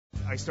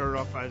I started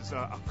off as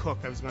a cook.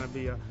 I was going to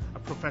be a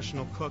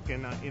professional cook,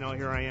 and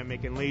here I am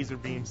making laser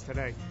beams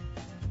today.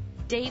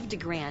 Dave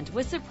DeGrand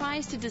was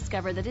surprised to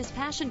discover that his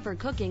passion for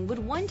cooking would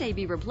one day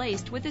be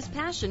replaced with his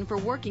passion for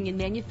working in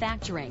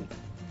manufacturing.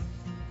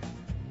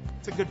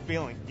 It's a good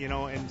feeling,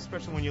 and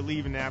especially when you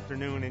leave in the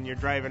afternoon and you're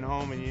driving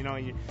home and, you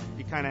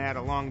kind of had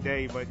a long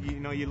day, but,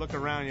 you look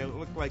around, you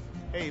look like,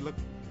 hey, look,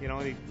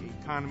 the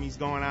economy's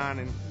going on,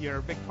 and you're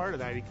a big part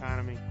of that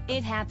economy.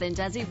 It happened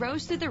as he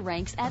rose through the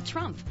ranks at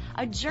Trumpf,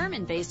 a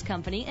German-based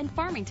company in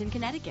Farmington,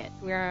 Connecticut.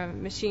 We're a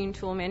machine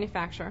tool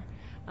manufacturer.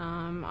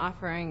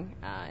 Offering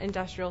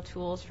industrial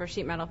tools for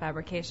sheet metal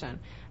fabrication.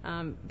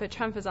 But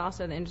Trumpf is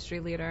also the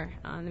industry leader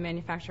on the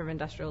manufacture of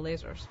industrial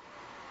lasers.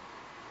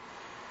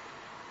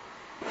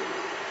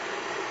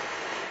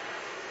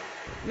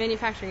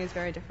 Manufacturing is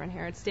very different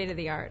here. It's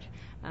state-of-the-art.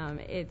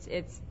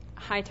 It's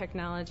high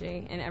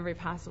technology in every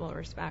possible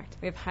respect.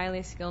 We have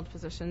highly skilled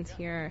positions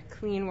here,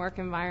 clean work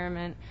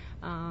environment,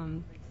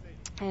 and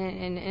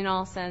in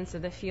all sense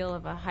of the feel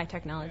of a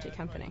high-technology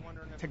company.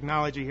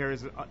 Technology here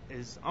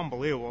is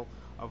unbelievable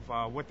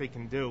of what they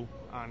can do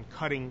on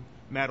cutting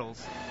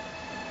metals.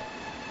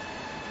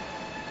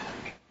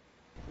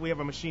 We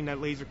have a machine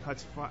that laser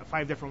cuts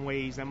 5 different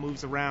ways, that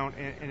moves around,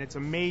 and it's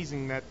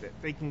amazing that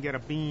they can get a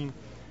beam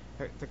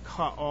to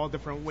cut all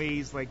different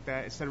ways like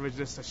that instead of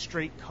just a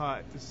straight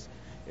cut.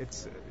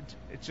 It's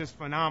just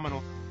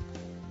phenomenal.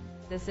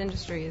 This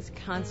industry is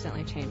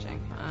constantly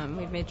changing.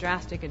 We've made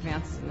drastic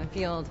advances in the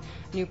field.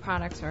 New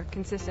products are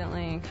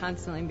consistently and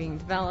constantly being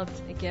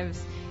developed. It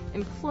gives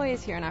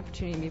employees here an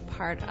opportunity to be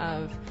part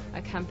of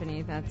a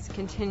company that's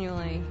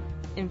continually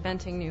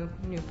inventing new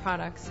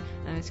products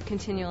and is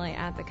continually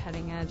at the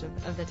cutting edge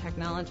of the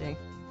technology.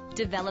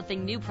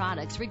 Developing new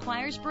products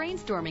requires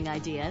brainstorming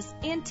ideas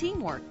and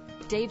teamwork.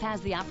 Dave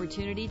has the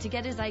opportunity to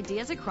get his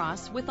ideas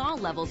across with all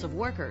levels of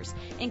workers,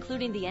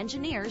 including the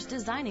engineers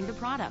designing the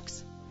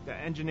products. The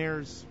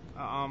engineers,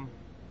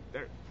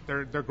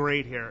 they're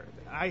great here.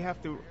 I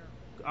have to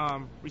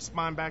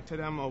respond back to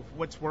them of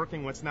what's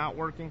working, what's not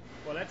working.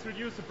 Well, let's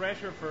reduce the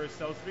pressure first.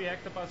 So 3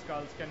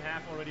 hectopascals can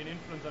have already an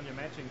influence on your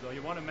matching. So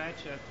you want to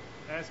match it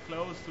as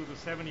close to the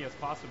 70 as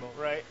possible.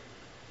 Right.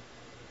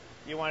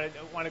 You want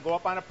to go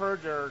up on a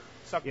purge or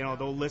suck?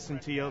 They'll listen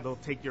to you. They'll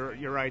take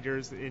your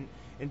ideas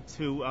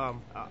into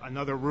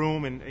another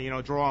room and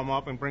draw them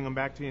up and bring them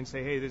back to you and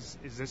say, hey, is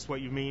this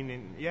what you mean?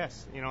 And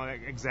yes,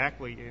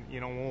 exactly.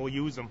 And we'll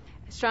use them.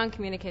 Strong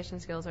communication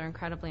skills are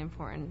incredibly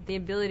important. The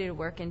ability to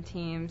work in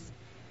teams.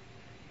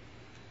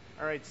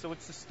 All right. So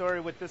what's the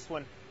story with this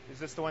one? Is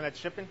this the one that's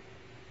shipping?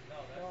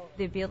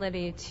 The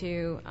ability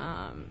to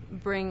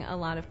bring a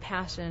lot of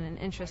passion and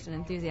interest and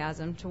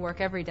enthusiasm to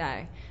work every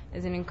day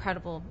is an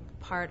incredible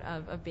part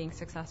of being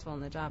successful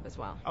in the job as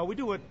well. We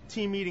do a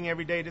team meeting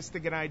every day just to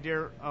get an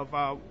idea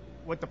of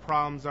what the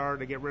problems are,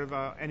 to get rid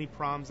of any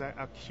problems that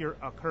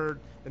occurred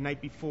the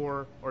night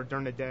before or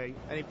during the day.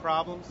 Any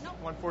problems? No.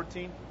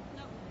 114?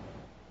 No.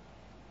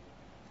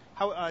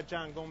 How,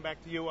 John, going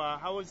back to you,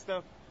 how was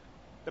the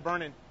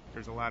burn-in?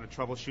 There's a lot of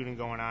troubleshooting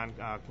going on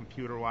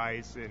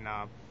computer-wise and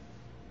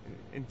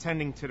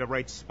intending to the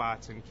right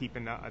spots and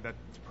keeping the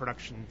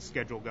production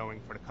schedule going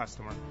for the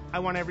customer. I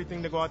want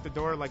everything to go out the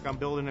door like I'm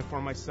building it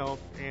for myself,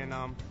 and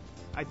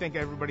I think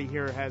everybody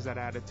here has that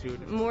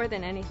attitude. More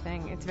than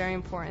anything, it's very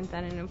important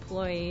that an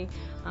employee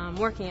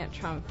working at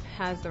Trumpf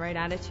has the right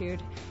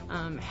attitude,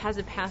 has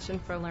a passion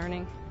for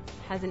learning,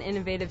 has an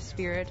innovative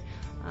spirit,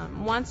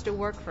 wants to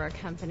work for a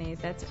company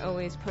that's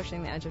always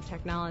pushing the edge of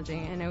technology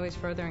and always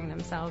furthering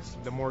themselves.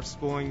 The more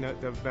schooling,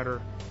 the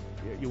better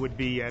you would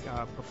be at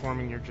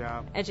performing your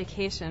job.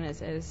 Education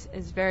is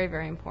very,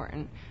 very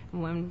important.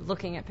 When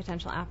looking at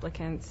potential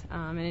applicants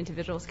and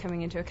individuals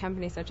coming into a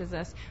company such as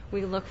this,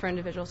 we look for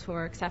individuals who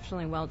are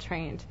exceptionally well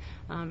trained,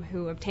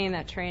 who obtain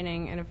that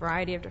training in a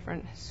variety of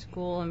different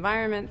school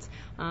environments.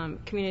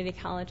 Community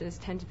colleges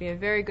tend to be a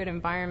very good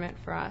environment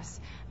for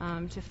us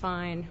to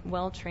find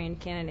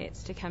well-trained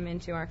candidates to come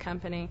into our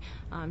company,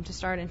 to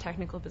start in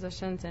technical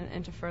positions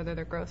and to further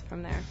their growth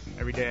from there.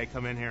 Every day I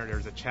come in here,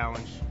 there's a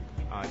challenge.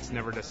 It's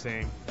never the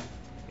same,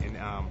 and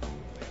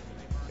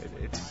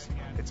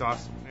it's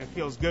awesome. It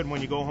feels good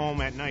when you go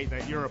home at night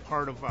that you're a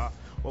part of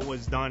what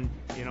was done.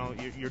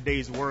 Your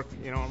day's work,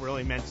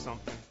 really meant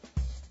something.